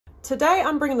Today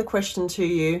I'm bringing the question to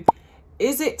you,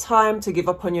 is it time to give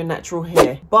up on your natural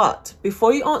hair? But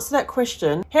before you answer that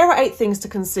question, here are 8 things to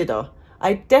consider.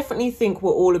 I definitely think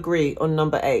we'll all agree on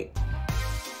number 8.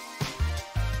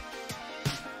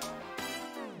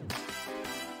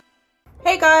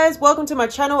 Hey guys, welcome to my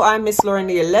channel. I'm Miss Lauren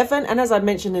the 11, and as I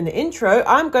mentioned in the intro,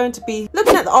 I'm going to be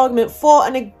looking at the argument for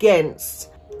and against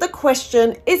the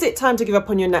question, is it time to give up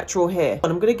on your natural hair?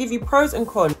 And I'm going to give you pros and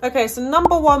cons. Okay, so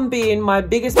number 1 being my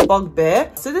biggest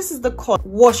bugbear. So this is the con.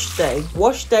 Wash day.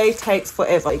 Wash day takes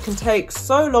forever. It can take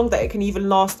so long that it can even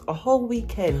last a whole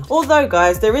weekend. Although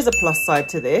guys, there is a plus side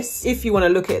to this. If you want to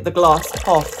look at the glass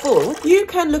half full, you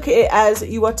can look at it as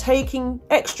you are taking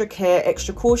extra care,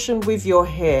 extra caution with your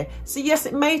hair. So yes,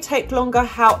 it may take longer.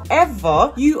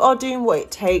 However, you are doing what it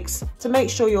takes to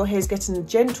make sure your hair is getting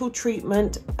gentle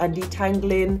treatment and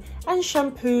detangling and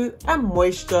shampoo and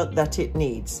moisture that it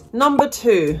needs. Number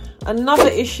 2, another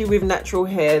issue with natural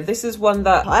hair. This is one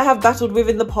that I have battled with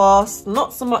in the past,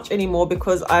 not so much anymore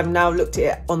because I've now looked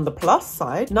at it on the plus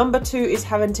side. Number 2 is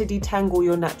having to detangle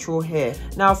your natural hair.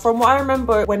 Now, from what I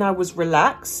remember when I was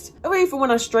relaxed, or even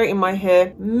when I straighten my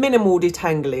hair, minimal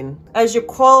detangling. As your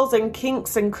coils and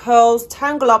kinks and curls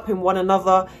tangle up in one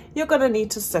another, you're going to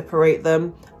need to separate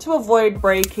them to avoid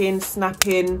breaking,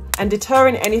 snapping, and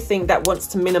deterring anything that wants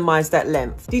to minimize that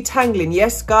length. Detangling,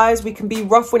 yes guys, we can be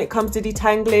rough when it comes to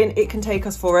detangling. It can take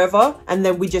us forever and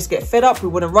then we just get fed up. We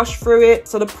want to rush through it.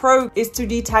 So the pro is to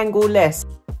detangle less.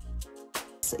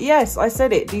 Yes, I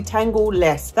said it, detangle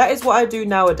less. That is what I do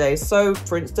nowadays. So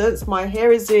for instance, my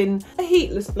hair is in a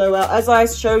heatless blowout, as I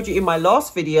showed you in my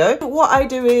last video. What I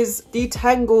do is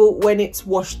detangle when it's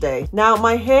wash day. Now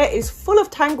my hair is full of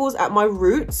tangles at my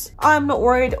roots. I'm not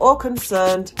worried or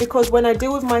concerned because when I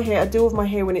deal with my hair, I deal with my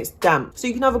hair when it's damp. So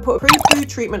you can either put a pre-poo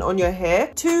treatment on your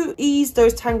hair to ease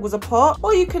those tangles apart,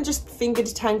 or you can just finger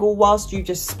detangle whilst you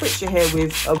just spritz your hair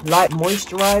with a light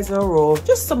moisturizer or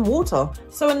just some water.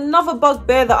 So another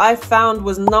bugbear that I found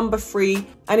was number 3,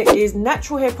 and it is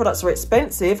natural hair products are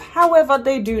expensive, however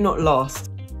they do not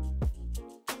last.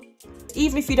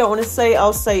 Even if you don't want to say it,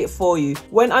 I'll say it for you.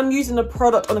 When I'm using a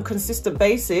product on a consistent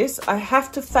basis, I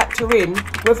have to factor in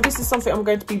whether this is something I'm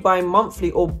going to be buying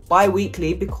monthly or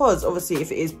bi-weekly, because obviously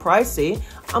if it is pricey,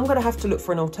 I'm going to have to look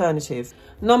for an alternative.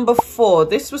 Number 4,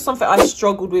 this was something I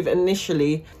struggled with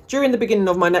initially during the beginning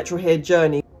of my natural hair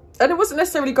journey. And it wasn't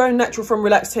necessarily going natural from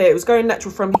relaxed hair, it was going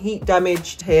natural from heat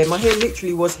damaged hair. My hair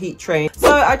literally was heat trained.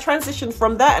 So I transitioned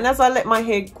from that, and as I let my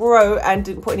hair grow and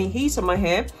didn't put any heat on my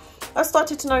hair, I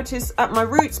started to notice at my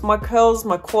roots, my curls,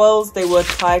 my coils, they were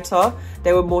tighter,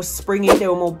 they were more springy, they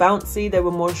were more bouncy, they were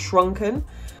more shrunken.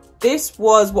 This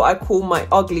was what I call my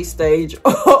ugly stage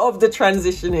of the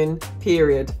transitioning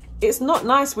period. It's not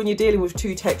nice when you're dealing with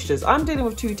 2 textures. I'm dealing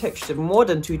with 2 textures, more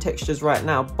than 2 textures right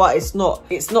now, but it's not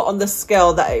on the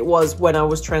scale that it was when I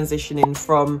was transitioning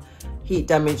from heat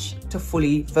damage to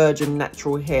fully virgin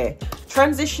natural hair.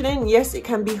 Transitioning, yes, it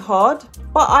can be hard,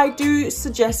 but I do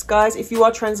suggest, guys, if you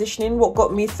are transitioning, what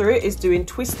got me through it is doing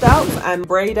twist outs and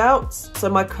braid outs, so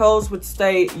my curls would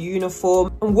stay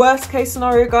uniform. And worst case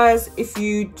scenario, guys, if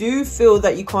you do feel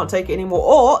that you can't take it anymore,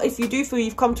 or if you do feel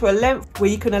you've come to a length where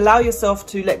you can allow yourself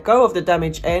to let go of the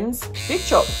damaged ends, big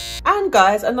chop. And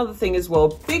guys, another thing as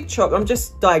well, big chop, I'm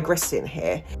just digressing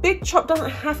here. Big chop doesn't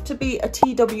have to be a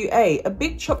TWA. A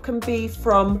big chop can be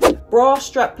from bra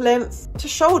strap length to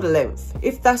shoulder length,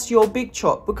 if that's your big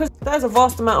chop, because there's a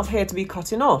vast amount of hair to be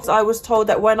cutting off. So I was told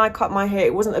that when I cut my hair,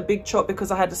 it wasn't a big chop because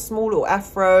I had a small little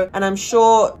afro, and I'm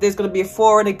sure there's going to be a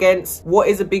for and against what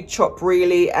is a big chop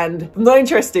really, and I'm not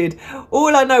interested.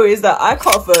 All I know is that I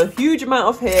cut off a huge amount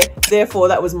of hair, therefore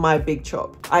that was my big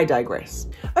chop. I digress.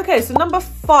 Okay, so number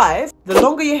 5, the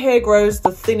longer your hair grows,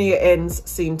 the thinner your ends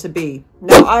seem to be.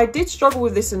 Now, I did struggle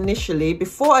with this initially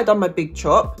before I done my big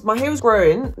chop. My hair was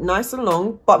growing nice and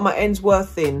long, but my ends were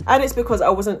thin. And it's because I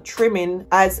wasn't trimming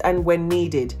as and when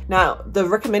needed. Now, the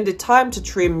recommended time to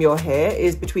trim your hair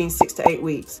is between 6 to 8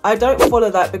 weeks. I don't follow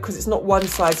that because it's not one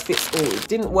size fits all. It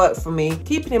didn't work for me.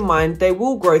 Keeping in mind, they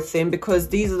will grow thin because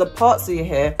these are the parts of your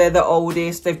hair. They're the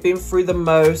oldest, they've been through the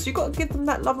most. You got to give them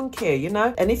that love and care, you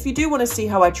know? And if you do want to see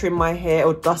how I trim my hair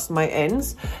or dust my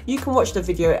ends, you can watch the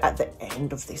video at the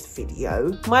end of this video.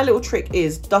 My little trick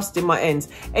is dusting my ends.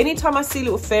 Anytime I see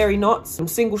little fairy knots, some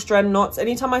single strand knots,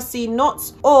 anytime I see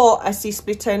knots or I see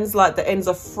split ends like the ends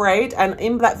are frayed, and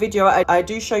in that video I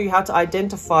do show you how to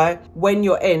identify when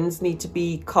your ends need to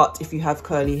be cut if you have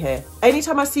curly hair.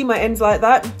 Anytime I see my ends like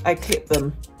that, I clip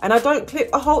them. And I don't clip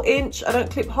a whole inch, I don't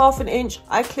clip half an inch,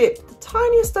 I clip the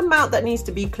tiniest amount that needs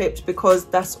to be clipped because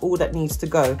that's all that needs to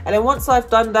go. And then once I've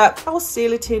done that, I'll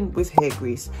seal it in with hair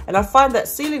grease. And I find that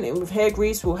sealing it with hair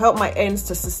grease will help my ends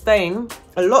to sustain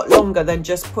a lot longer than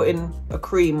just putting a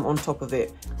cream on top of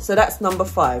it. So that's number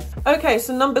 5. Okay,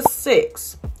 so number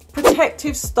 6.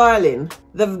 Protective styling,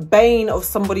 the bane of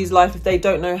somebody's life if they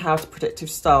don't know how to protective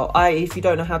style, i.e. if you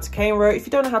don't know how to cane row, if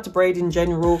you don't know how to braid in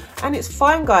general. And it's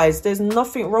fine, guys, there's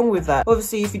nothing wrong with that.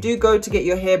 Obviously, if you do go to get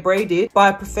your hair braided by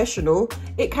a professional,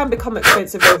 it can become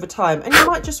expensive over time and you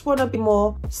might just want to be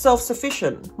more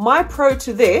self-sufficient. My pro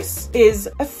to this is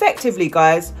effectively,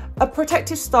 guys, a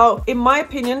protective style, in my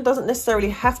opinion, doesn't necessarily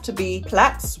have to be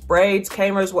plaits, braids,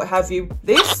 cane rows, what have you.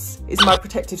 This is my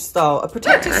protective style. A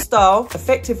protective style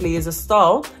effectively is a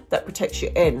style that protects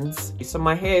your ends. So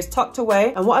my hair is tucked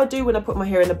away, and what I do when I put my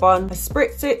hair in a bun, I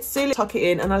spritz it, seal it, tuck it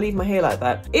in, and I leave my hair like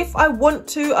that. If I want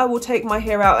to, I will take my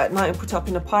hair out at night and put it up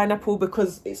in a pineapple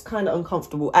because it's kind of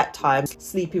uncomfortable at times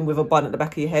sleeping with a bun at the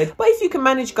back of your head. But if you can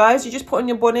manage, guys, you just put on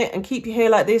your bonnet and keep your hair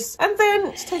like this, and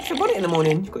then just take your bonnet in the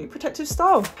morning. You've got your protective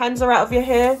style. Hands are out of your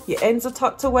hair, your ends are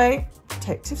tucked away.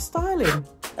 Protective styling.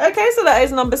 Okay, so that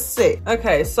is number 6.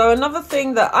 Okay, so another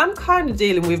thing that I'm kind of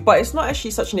dealing with, but it's not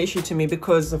actually such an issue to me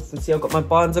because obviously I've got my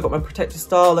buns, I've got my protective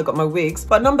style, I've got my wigs.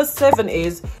 But number 7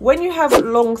 is when you have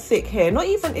long, thick hair,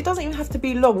 it doesn't even have to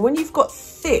be long. When you've got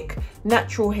thick,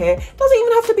 natural hair, it doesn't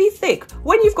even have to be thick.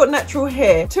 When you've got natural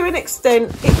hair, to an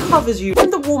extent, it covers you. In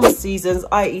the warmer seasons,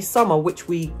 i.e. summer, which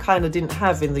we kind of didn't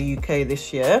have in the UK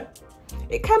this year,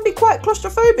 it can be quite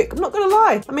claustrophobic, I'm not gonna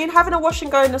lie. I mean, having a wash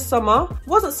and go in the summer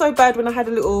wasn't so bad when I had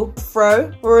a little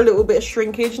fro or a little bit of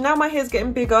shrinkage. Now my hair's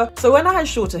getting bigger. So when I had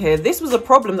shorter hair, this was a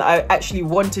problem that I actually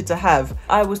wanted to have.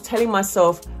 I was telling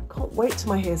myself, can't wait till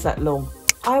my hair's that long.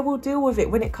 I will deal with it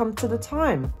when it comes to the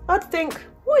time. I'd think,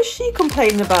 what is she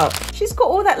complaining about? She's got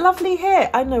all that lovely hair.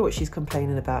 I know what she's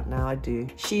complaining about now, I do.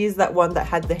 She is that one that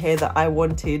had the hair that I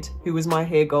wanted, who was my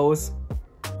hair goals.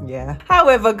 Yeah.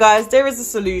 However, guys, there is a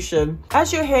solution.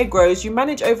 As your hair grows, you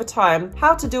manage over time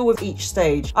how to deal with each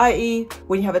stage, i.e.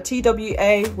 when you have a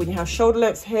TWA, when you have shoulder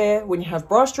length hair, when you have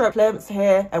bra strap length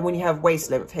hair, and when you have waist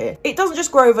length hair. It doesn't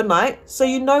just grow overnight, so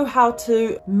you know how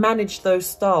to manage those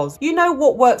styles. You know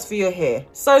what works for your hair.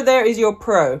 So there is your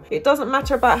pro. It doesn't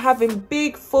matter about having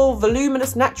big, full,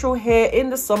 voluminous, natural hair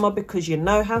in the summer because you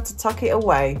know how to tuck it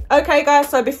away. Okay, guys,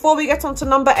 so before we get on to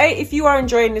number 8, if you are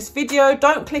enjoying this video,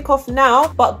 don't click off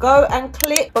now, but go and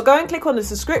click on the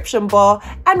subscription bar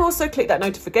and also click that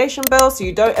notification bell so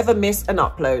you don't ever miss an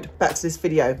upload. Back to this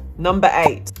video. Number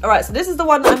 8. All right, so this is the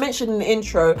one I mentioned in the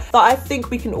intro that I think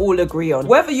we can all agree on.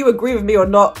 Whether you agree with me or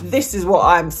not, this is what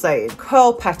I'm saying.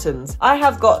 Curl patterns. I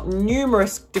have got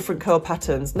numerous different curl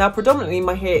patterns. Now, predominantly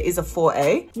my hair is a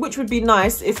 4A, which would be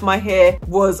nice if my hair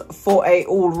was 4A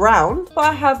all round, but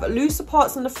I have looser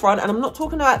parts in the front, and I'm not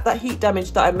talking about that heat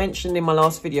damage that I mentioned in my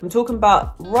last video. I'm talking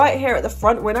about right here at the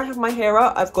front. When I have my hair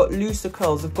out, I've got looser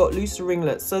curls, I've got looser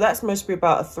ringlets, so that's mostly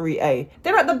about a 3A.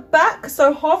 Then at the back,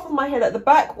 so half of my head at the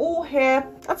back, all hair,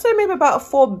 I'd say maybe about a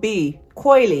 4B.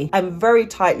 Coily and very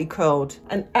tightly curled.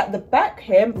 And at the back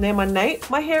here near my nape,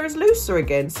 my hair is looser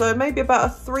again, so maybe about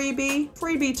a 3B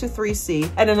to 3C.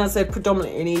 And then as I said,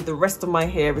 predominantly the rest of my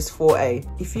hair is 4A.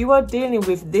 If you are dealing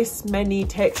with this many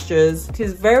textures, it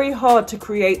is very hard to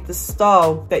create the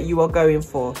style that you are going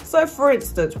for. So for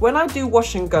instance, when I do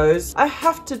wash and goes, I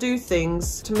have to do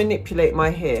things to manipulate my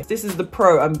hair. This is the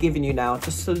pro I'm giving you now, the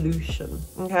solution.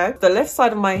 Okay, the left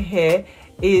side of my hair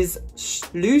is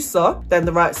looser than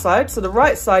the right side. So the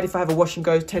right side, if I have a wash and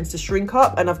go, tends to shrink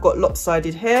up, and I've got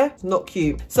lopsided hair. It's not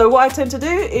cute. So what I tend to do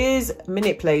is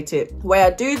manipulate it. The way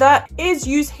I do that is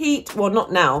use heat. Well,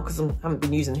 not now because I haven't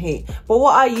been using heat. But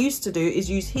what I used to do is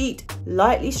use heat,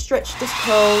 lightly stretch the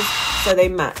curls so they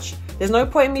match. There's no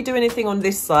point in me doing anything on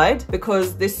this side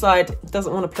because this side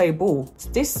doesn't want to play ball.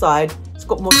 This side, it's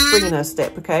got more spring in her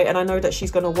step, okay? And I know that she's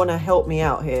going to want to help me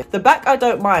out here. The back, I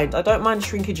don't mind. I don't mind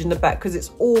shrinkage in the back because it's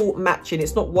all matching.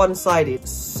 It's not one-sided.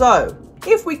 So,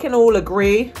 if we can all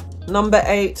agree, number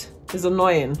 8 is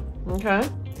annoying, okay?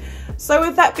 So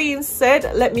with that being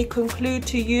said, let me conclude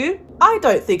to you. I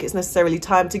don't think it's necessarily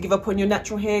time to give up on your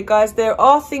natural hair, guys. There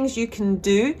are things you can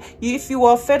do. If you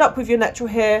are fed up with your natural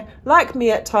hair, like me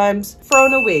at times, throw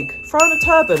on a wig, throw on a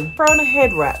turban, throw on a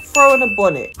head wrap, throw on a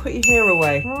bonnet, put your hair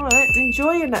away. All right,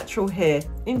 enjoy your natural hair.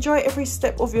 Enjoy every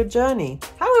step of your journey.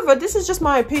 However, this is just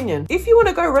my opinion. If you want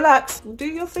to go relax, do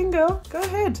your thing, girl. Go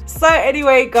ahead. So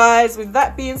anyway, guys, with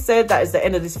that being said, that is the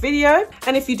end of this video.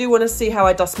 And if you do want to see how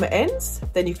I dust my ends,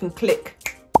 then you can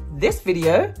click this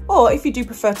video, or if you do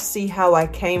prefer to see how I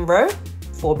cane row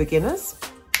for beginners,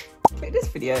 click this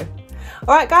video.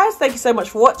 All right, guys, thank you so much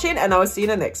for watching, and I will see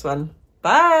you in the next one.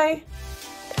 Bye.